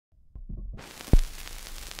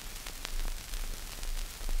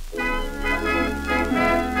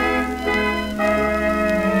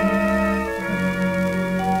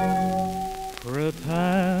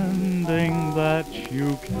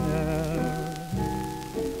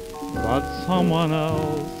but someone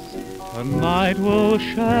else tonight will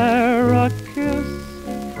share a kiss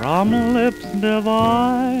from lips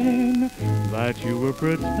divine that you were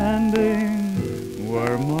pretending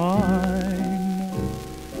were mine,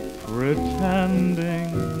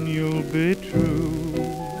 pretending you'll be true.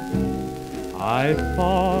 I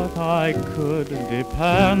thought I could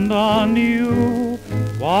depend on you,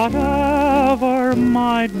 whatever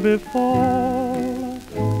might befall,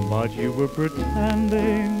 but you were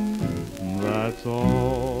pretending, that's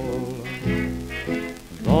all.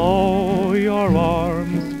 Though your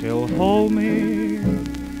arms still hold me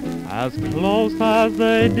as close as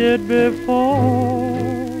they did before,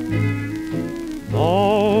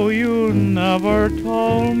 though you never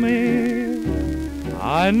told me,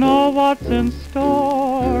 I know what's in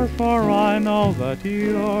store, for I know that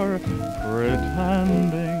you're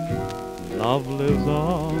pretending love lives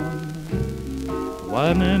on.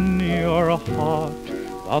 When in your heart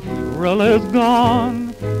the thrill is gone,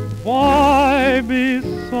 why be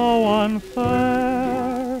so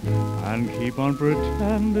unfair and keep on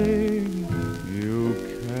pretending you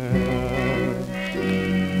care?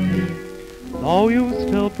 Though you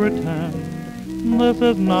still pretend this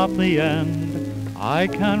is not the end, I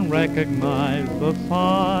can recognize the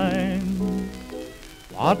signs.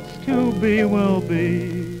 What's to be will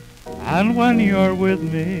be, and when you're with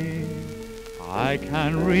me, I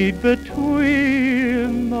can read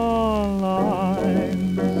between the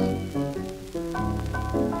lines.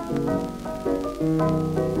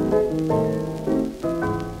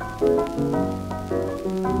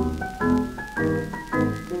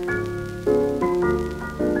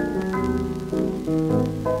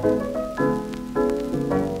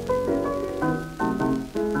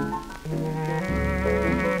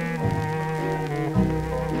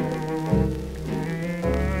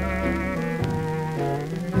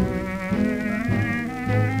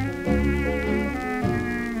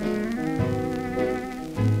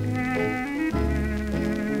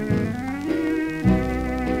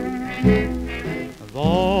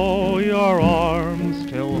 Though your arms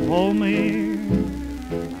still hold me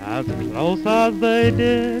as close as they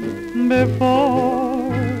did before,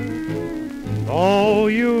 though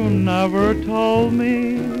you never told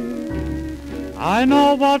me, I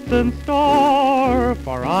know what's in store,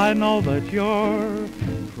 for I know that you're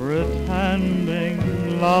pretending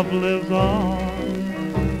love lives on.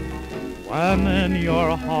 When in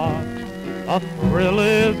your heart the thrill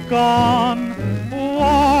is gone,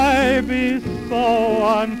 why be so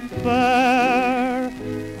unfair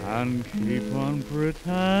and keep on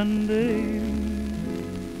pretending